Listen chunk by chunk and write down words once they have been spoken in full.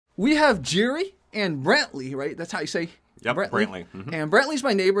we have Jerry and Brantley, right? That's how you say Yep, Brantley. And Brantley's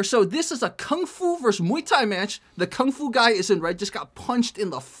my neighbor. So this is a Kung Fu versus Muay Thai match. The Kung Fu guy is in red, just got punched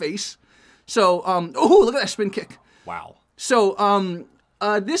in the face. So, oh, look at that spin kick. Wow. So,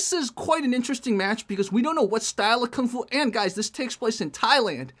 this is quite an interesting match because we don't know what style of Kung Fu. And guys, this takes place in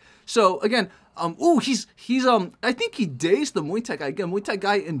Thailand. So again, he's I think he dazed the Muay Thai guy. Again, Muay Thai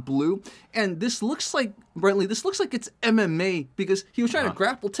guy in blue. And this looks like, Brantley, this looks like it's MMA because he was trying to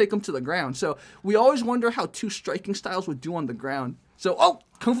grapple, take him to the ground. So we always wonder how two striking styles would do on the ground. So,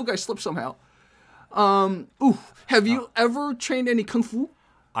 Kung Fu guy slipped somehow. Have you ever trained any Kung Fu?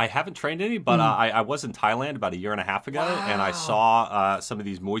 I haven't trained any, but I was in Thailand about a year and a half ago, and I saw some of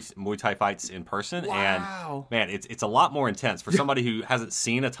these Muay Thai fights in person, and man, it's a lot more intense for somebody who hasn't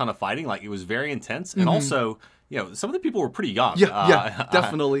seen a ton of fighting. Like, it was very intense, and also, you know, some of the people were pretty young. Yeah,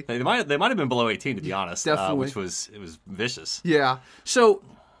 definitely. They might have been below 18, to be honest. Definitely. It was vicious. Yeah. So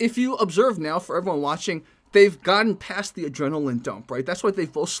if you observe now, for everyone watching, they've gotten past the adrenaline dump, right? That's why they've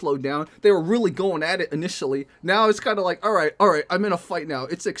both slowed down. They were really going at it initially. Now it's kind of like, all right, I'm in a fight now.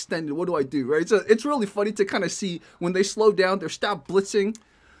 It's extended. What do I do, right? So it's really funny to kind of see when they slow down, they're stopped blitzing.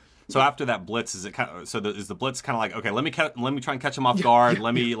 So after that blitz, is it kind of, is the blitz kind of like, okay, let me try and catch him off guard.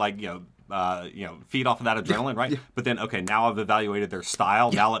 Let me feed off of that adrenaline, right? Yeah. But then, okay, now I've evaluated their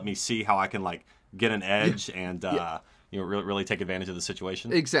style. Now let me see how I can like get an edge and really take advantage of the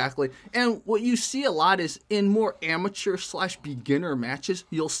situation. Exactly. And what you see a lot is in more amateur/beginner matches,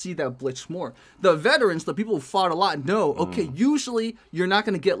 you'll see that blitz more. The veterans, the people who fought a lot, know, okay, usually you're not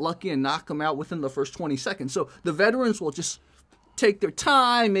going to get lucky and knock them out within the first 20 seconds. So the veterans will just take their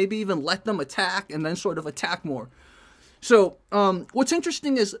time, maybe even let them attack and then sort of attack more. So what's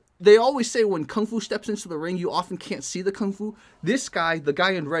interesting is they always say when Kung Fu steps into the ring, you often can't see the Kung Fu. This guy, the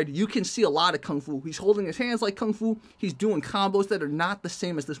guy in red, you can see a lot of Kung Fu. He's holding his hands like Kung Fu. He's doing combos that are not the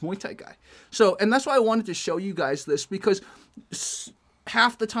same as this Muay Thai guy. So, and that's why I wanted to show you guys this, because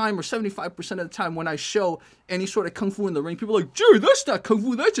half the time or 75% of the time when I show any sort of Kung Fu in the ring, people are like, Jerry, that's not Kung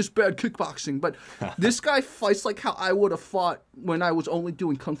Fu, that's just bad kickboxing. But this guy fights like how I would have fought when I was only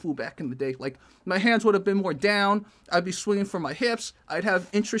doing Kung Fu back in the day. Like, my hands would have been more down, I'd be swinging from my hips, I'd have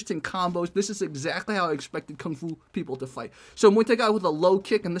interesting combos. This is exactly how I expected Kung Fu people to fight. So Muay Thai guy with a low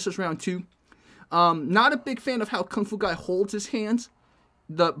kick, and this is round 2. Not a big fan of how Kung Fu guy holds his hands.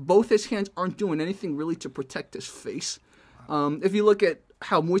 Both his hands aren't doing anything really to protect his face. If you look at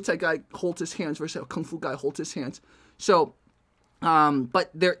how Muay Thai guy holds his hands versus how Kung Fu guy holds his hands. So,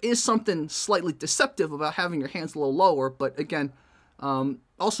 but there is something slightly deceptive about having your hands a little lower. But again,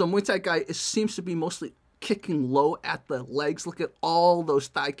 also Muay Thai guy seems to be mostly kicking low at the legs. Look at all those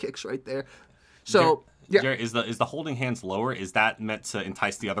thigh kicks right there. So, Jerry, is the holding hands lower? Is that meant to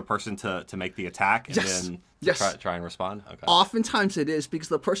entice the other person to make the attack and then try and respond? Okay. Oftentimes it is because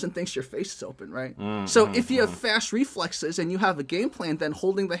the person thinks your face is open, right? So if you have fast reflexes and you have a game plan, then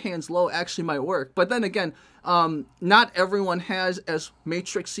holding the hands low actually might work. But then again, not everyone has as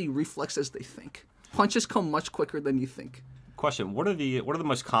matrixy reflex as they think. Punches come much quicker than you think. Question: What are the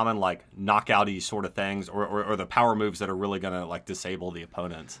most common like knockouty sort of things, or the power moves that are really gonna like disable the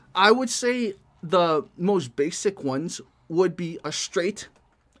opponent? I would say the most basic ones would be a straight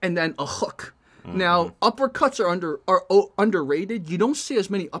and then a hook. Now, uppercuts are underrated. You don't see as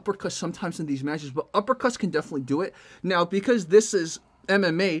many uppercuts sometimes in these matches, but uppercuts can definitely do it. Now, because this is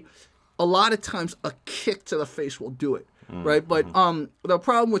MMA, a lot of times a kick to the face will do it, right? But the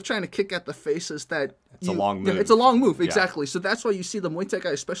problem with trying to kick at the face is that it's a long move. It's a long move, exactly. So that's why you see the Muay Thai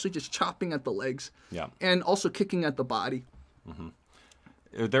guy especially just chopping at the legs, and also kicking at the body.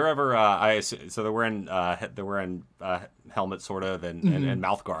 They're ever so they're wearing helmets sort of and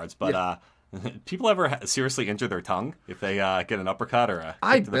mouth guards, but people ever seriously injure their tongue if they get an uppercut or a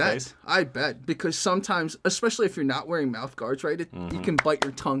kick to the face? I bet, because sometimes, especially if you're not wearing mouth guards, right, you can bite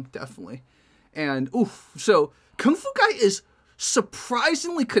your tongue, definitely. And so Kung Fu guy is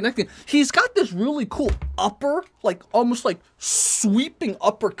surprisingly connecting. He's got this really cool upper, like almost like sweeping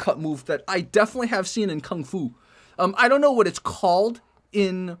uppercut move that I definitely have seen in Kung Fu. I don't know what it's called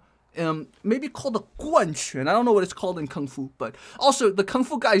in maybe called a guanquan. I don't know what it's called in Kung Fu, but also the Kung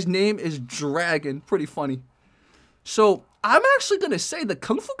Fu guy's name is Dragon. Pretty funny. So I'm actually going to say the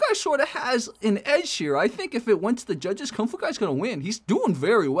Kung Fu guy sort of has an edge here. I think if it went to the judges, Kung Fu guy's going to win. He's doing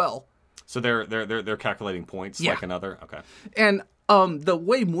very well. So they're calculating points like another? Okay. And the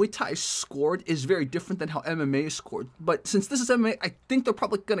way Muay Thai is scored is very different than how MMA is scored. But since this is MMA, I think they're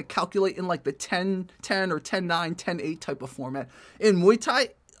probably going to calculate in like the 10-10 or 10-9, 10-8 type of format. In Muay Thai,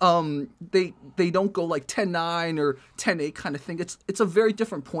 They don't go like 10-9 or 10-8 kind of thing. It's a very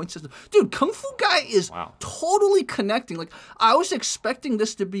different point system. Dude, Kung Fu Guy is totally connecting. Like, I was expecting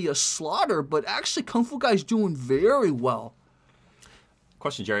this to be a slaughter, but actually Kung Fu Guy's doing very well.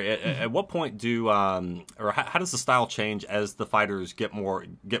 Question, Jerry. At what point do or how does the style change as the fighters get more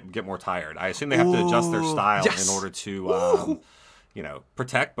tired? I assume they have to adjust their style in order to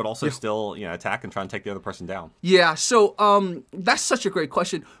protect, but also still attack and try and take the other person down. Yeah. So that's such a great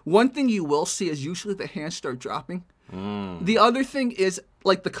question. One thing you will see is usually the hands start dropping. The other thing is,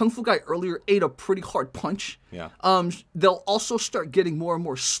 like, the Kung Fu Guy earlier ate a pretty hard punch. Yeah. They'll also start getting more and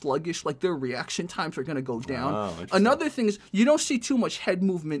more sluggish. Like, their reaction times are going to go down. Another thing is, you don't see too much head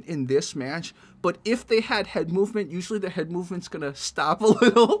movement in this match, but if they had head movement, usually their head movement's going to stop a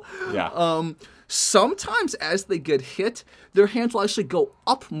little. Yeah. Sometimes as they get hit, their hands will actually go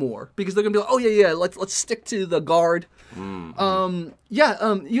up more because they're going to be like, oh, yeah, let's stick to the guard. You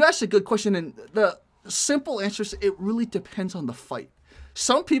asked a good question, and the simple answer is it really depends on the fight.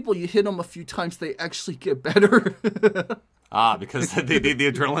 Some people, you hit them a few times, they actually get better. Because the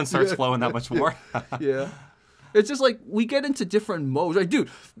adrenaline starts flowing that much more? Yeah. It's just like we get into different modes. Like, dude,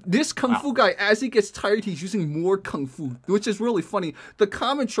 this Kung Fu Guy, as he gets tired, he's using more Kung Fu, which is really funny. The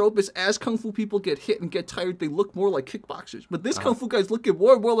common trope is as Kung Fu people get hit and get tired, they look more like kickboxers. But this Kung Fu Guy's looking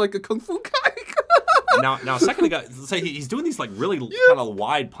more and more like a Kung Fu Guy. Now, a second ago, say he's doing these like really kind of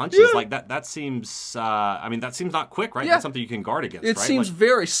wide punches. Like that seems. That seems not quick, right? That's something you can guard against. It right? seems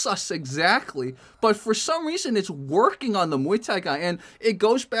very sus, exactly. But for some reason, it's working on the Muay Thai guy, and it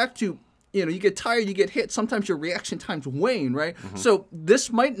goes back to, you get tired, you get hit, sometimes your reaction times wane, right? So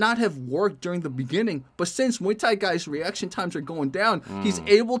this might not have worked during the beginning, but since Muay Thai guy's reaction times are going down, he's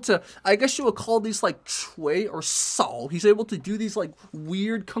able to, I guess you would call these like Chui or Sao. He's able to do these like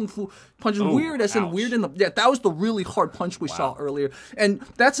weird Kung Fu punches. Weird as in weird in the, that was the really hard punch we saw earlier. And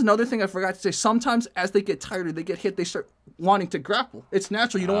that's another thing I forgot to say. Sometimes as they get tired or they get hit, they start wanting to grapple. It's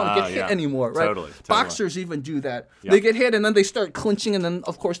natural. You don't want to get hit anymore, right? Totally. Boxers even do that. They get hit and then they start clinching, and then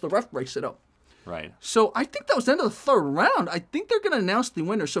of course the ref breaks it up. Right. So I think that was the end of the third round. I think they're going to announce the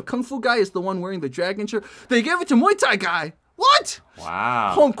winner. So Kung Fu Guy is the one wearing the dragon shirt. They gave it to Muay Thai Guy. What?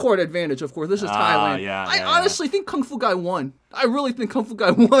 Wow. Home court advantage, of course. This is Thailand. I honestly think Kung Fu Guy won. I really think Kung Fu Guy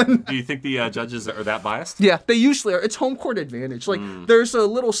won. Do you think the judges are that biased? Yeah, they usually are. It's home court advantage. Like, there's a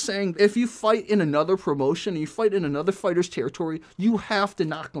little saying, if you fight in another promotion, and you fight in another fighter's territory, you have to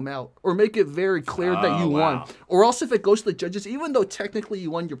knock them out or make it very clear that you won. Or else if it goes to the judges, even though technically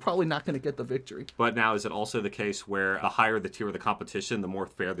you won, you're probably not going to get the victory. But now, is it also the case where the higher the tier of the competition, the more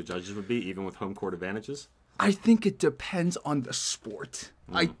fair the judges would be, even with home court advantages? I think it depends on the sport.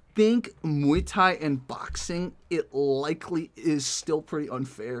 I think Muay Thai and boxing, it likely is still pretty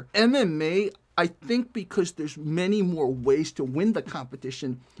unfair. MMA, I think because there's many more ways to win the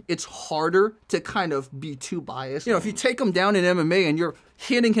competition, it's harder to kind of be too biased. If you take him down in MMA and you're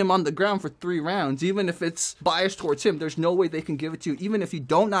hitting him on the ground for 3 rounds, even if it's biased towards him, there's no way they can give it to you, even if you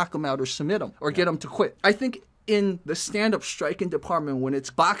don't knock him out or submit him or get him to quit. I think in the stand-up striking department, when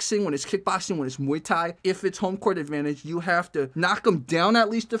it's boxing, when it's kickboxing, when it's Muay Thai, if it's home court advantage, you have to knock them down at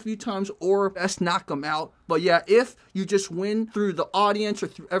least a few times or best knock them out. But yeah, if you just win through the audience or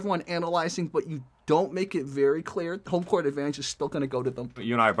through everyone analyzing, but you don't make it very clear, home court advantage is still going to go to them.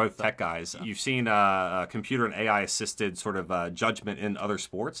 You and I are both tech guys. You've seen computer and AI-assisted sort of judgment in other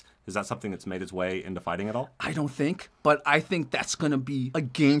sports. Is that something that's made its way into fighting at all? I don't think, but I think that's going to be a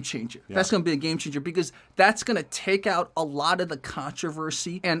game changer. Yeah. That's going to be a game changer because that's going to take out a lot of the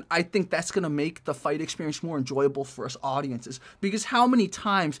controversy, and I think that's going to make the fight experience more enjoyable for us audiences. Because how many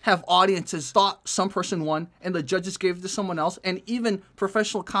times have audiences thought some person won and the judges gave it to someone else, and even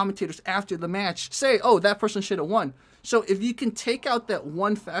professional commentators after the match say, oh, that person should have won. So if you can take out that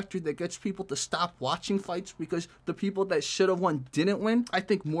one factor that gets people to stop watching fights because the people that should have won didn't win, I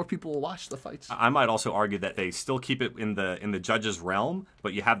think more people will watch the fights. I might also argue that they still keep it in the judges' realm,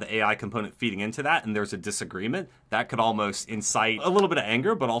 but you have the AI component feeding into that, and there's a disagreement. That could almost incite a little bit of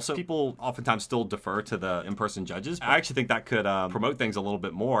anger, but also people oftentimes still defer to the in-person judges. I actually think that could promote things a little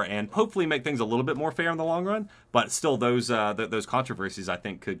bit more and hopefully make things a little bit more fair in the long run. But still, those controversies, I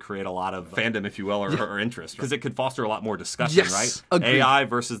think, could create a lot of fandom, if you will, or interest, because it could foster a lot more discussion, right? Agreed. AI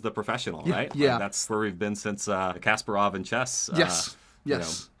versus the professional, right? Yeah. That's where we've been since Kasparov and chess.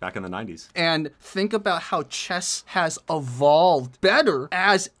 Yes. Back in the 90s. And think about how chess has evolved better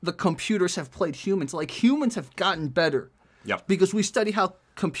as the computers have played humans. Like, humans have gotten better. Yep. Because we study how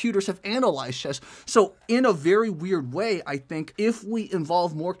computers have analyzed chess. So in a very weird way, I think if we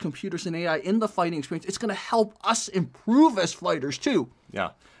involve more computers and AI in the fighting experience, it's going to help us improve as fighters too.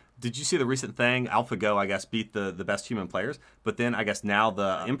 Yeah. Did you see the recent thing? AlphaGo, I guess, beat the best human players, but then I guess now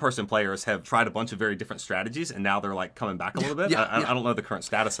the in-person players have tried a bunch of very different strategies, and now they're like coming back a little bit. I don't know the current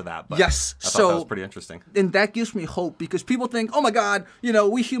status of that, but yes, I thought that was pretty interesting. And that gives me hope because people think, oh my God,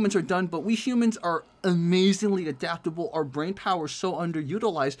 we humans are done, but we humans are amazingly adaptable. Our brain power is so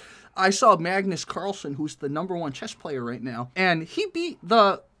underutilized. I saw Magnus Carlsen, who's the #1 chess player right now, and he beat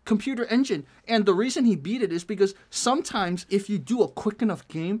the computer engine. And the reason he beat it is because sometimes if you do a quick enough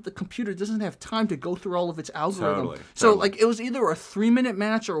game, the computer doesn't have time to go through all of its algorithm. So like it was either a 3-minute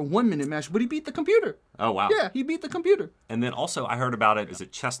match or a 1-minute match, but he beat the computer. Oh, wow. Yeah, he beat the computer. And then also I heard about it, is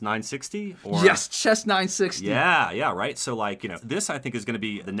it Chess 960? Or... Yes, Chess 960. Yeah, right. So like, this I think is going to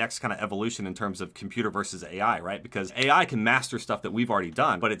be the next kind of evolution in terms of computer versus AI, right? Because AI can master stuff that we've already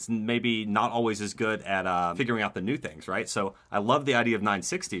done, but it's maybe not always as good at figuring out the new things, right? So I love the idea of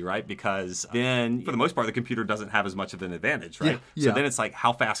 960, right? Because then, for the most part, the computer doesn't have as much of an advantage, right? Yeah. So then it's like,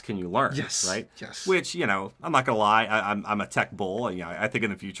 how fast can you learn, right? Yes. Which, I'm not going to lie, I'm a tech bull. I think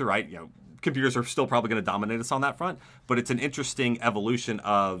in the future, right, computers are still probably going to dominate us on that front, but it's an interesting evolution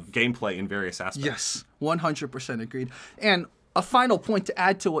of gameplay in various aspects. Yes, 100% agreed. And a final point to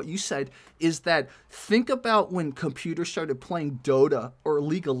add to what you said is that think about when computers started playing Dota or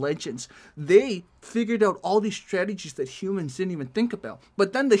League of Legends. They figured out all these strategies that humans didn't even think about.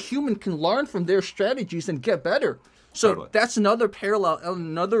 But then the human can learn from their strategies and get better. So Totally. That's another parallel,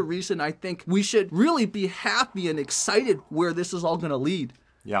 another reason I think we should really be happy and excited where this is all going to lead.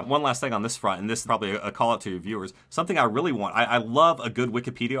 Yeah, one last thing on this front, and this is probably a call out to your viewers. Something I really want, I love a good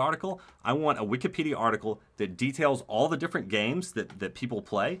Wikipedia article. I want a Wikipedia article that details all the different games that people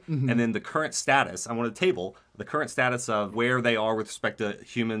play, and then the current status. I want a table, the current status of where they are with respect to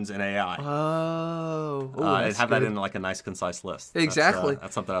humans and AI. And have that in like a nice, concise list. Exactly.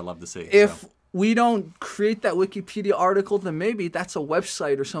 That's something I'd love to see. If we don't create that Wikipedia article, then maybe that's a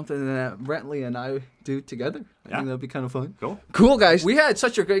website or something that Brantley and I do together. I think that'd be kind of fun. Cool, guys. We had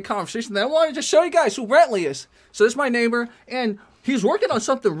such a great conversation that I wanted to show you guys who Brantley is. So this is my neighbor, and he's working on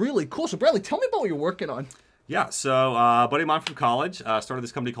something really cool. So Brantley, tell me about what you're working on. Yeah, so a buddy of mine from college started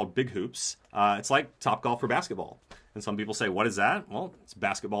this company called Big Hoops. It's like Topgolf for basketball. And some people say, what is that? Well, it's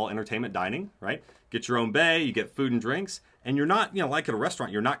basketball entertainment dining, right? Get your own bay, you get food and drinks, and you're not, like at a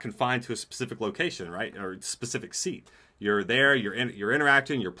restaurant, you're not confined to a specific location, right? Or a specific seat. You're there, you're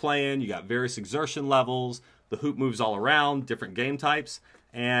interacting, you're playing, you got various exertion levels, the hoop moves all around, different game types,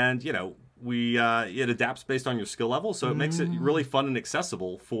 and, it adapts based on your skill level, so it makes it really fun and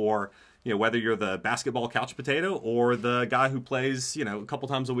accessible for, whether you're the basketball couch potato or the guy who plays, a couple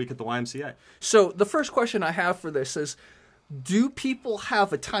times a week at the YMCA. So the first question I have for this is, do people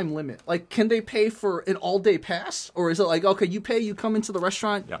have a time limit? Like, can they pay for an all-day pass? Or is it like, okay, you pay, you come into the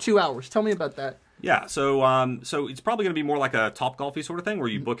restaurant, 2 hours. Tell me about that. Yeah, so it's probably going to be more like a Topgolfy sort of thing where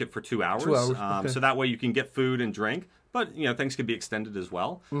you book it for 2 hours. 2 hours, okay. So that way you can get food and drink. But, things can be extended as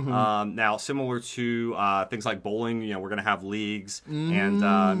well. Now, similar to things like bowling, we're going to have leagues and,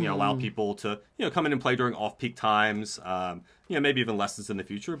 allow people to, come in and play during off-peak times, maybe even lessons in the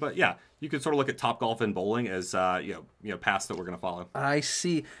future. But, yeah, you could sort of look at Topgolf and bowling as, paths that we're going to follow. I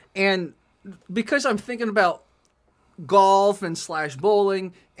see. And because I'm thinking about golf and /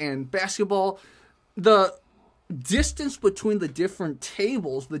 bowling and basketball, the distance between the different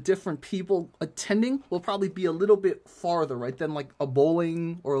tables, the different people attending will probably be a little bit farther, right, than like a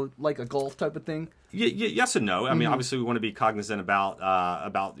bowling or like a golf type of thing? Yes and no. I mean, obviously we want to be cognizant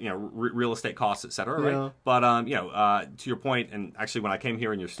about real estate costs, et cetera, right? But to your point, and actually when I came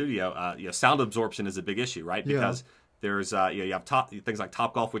here in your studio, sound absorption is a big issue, right? Because there's you have things like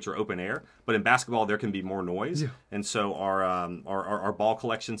Topgolf, which are open air, but in basketball there can be more noise, and so our ball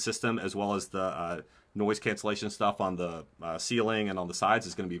collection system as well as the noise cancellation stuff on the ceiling and on the sides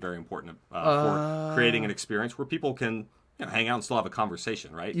is going to be very important for creating an experience where people can hang out and still have a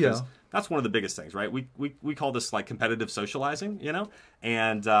conversation, right? Because that's one of the biggest things, right? We call this like competitive socializing,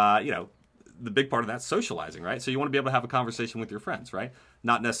 and the big part of that's socializing, right? So you want to be able to have a conversation with your friends, right?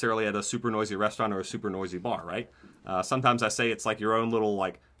 Not necessarily at a super noisy restaurant or a super noisy bar, right? Sometimes I say it's like your own little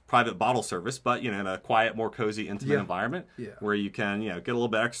like private bottle service, but in a quiet, more cozy, intimate environment where you can get a little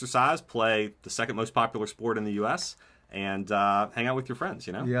bit of exercise, play the second most popular sport in the U.S., and hang out with your friends.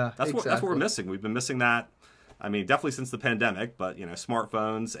 That's what we're missing. We've been missing that. I mean, definitely since the pandemic, but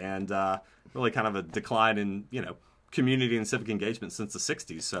smartphones and really kind of a decline in community and civic engagement since the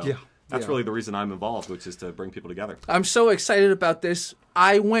 '60s. So that's really the reason I'm involved, which is to bring people together. I'm so excited about this.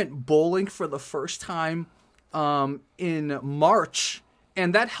 I went bowling for the first time in March.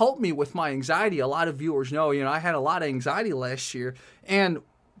 And that helped me with my anxiety. A lot of viewers know, I had a lot of anxiety last year. And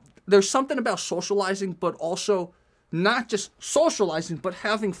there's something about socializing, but also not just socializing, but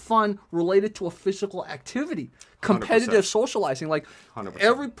having fun related to a physical activity. Competitive 100%. socializing. Like 100%.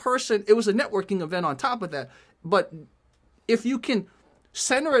 every person, it was a networking event on top of that. But if you can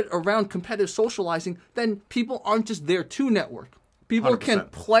center it around competitive socializing, then people aren't just there to network. People 100%. can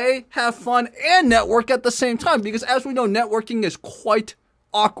play, have fun, and network at the same time. Because as we know, networking is quite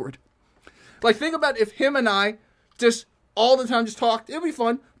awkward. Like, think about if him and I just all the time just talked. It'd be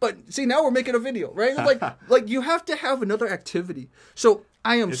fun. But see, now we're making a video, right? Like you have to have another activity. So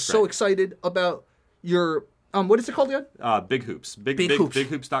I am so excited about your what is it called again? Big Hoops. Big Hoops.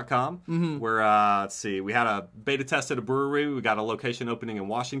 BigHoops.com. Mm-hmm. Where let's see, we had a beta test at a brewery. We got a location opening in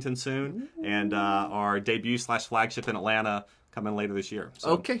Washington soon, and our debut / flagship in Atlanta coming later this year.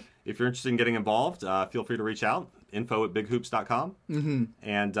 So okay. If you're interested in getting involved, feel free to reach out. info@bighoops.com. Mm-hmm.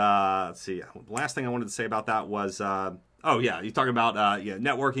 And let's see, the last thing I wanted to say about that was, you talk about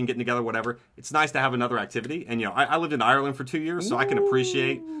networking, getting together, whatever. It's nice to have another activity. And, I lived in Ireland for 2 years, so I can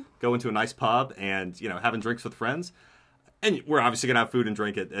appreciate going to a nice pub and, having drinks with friends. And we're obviously going to have food and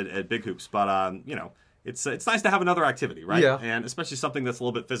drink at Big Hoops, but, it's nice to have another activity, right? Yeah. And especially something that's a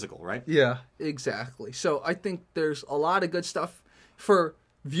little bit physical, right? Yeah, exactly. So I think there's a lot of good stuff for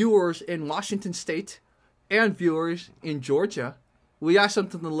viewers in Washington State and viewers in Georgia. We got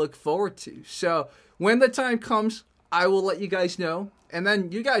something to look forward to. So when the time comes, I will let you guys know. And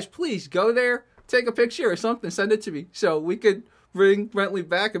then you guys, please go there, take a picture or something, send it to me so we could bring Brantley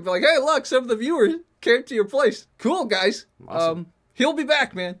back and be like, hey, look, some of the viewers came to your place. Cool, guys. Awesome. He'll be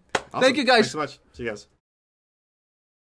back, man. Awesome. Thank you, guys. Thanks so much. See you guys.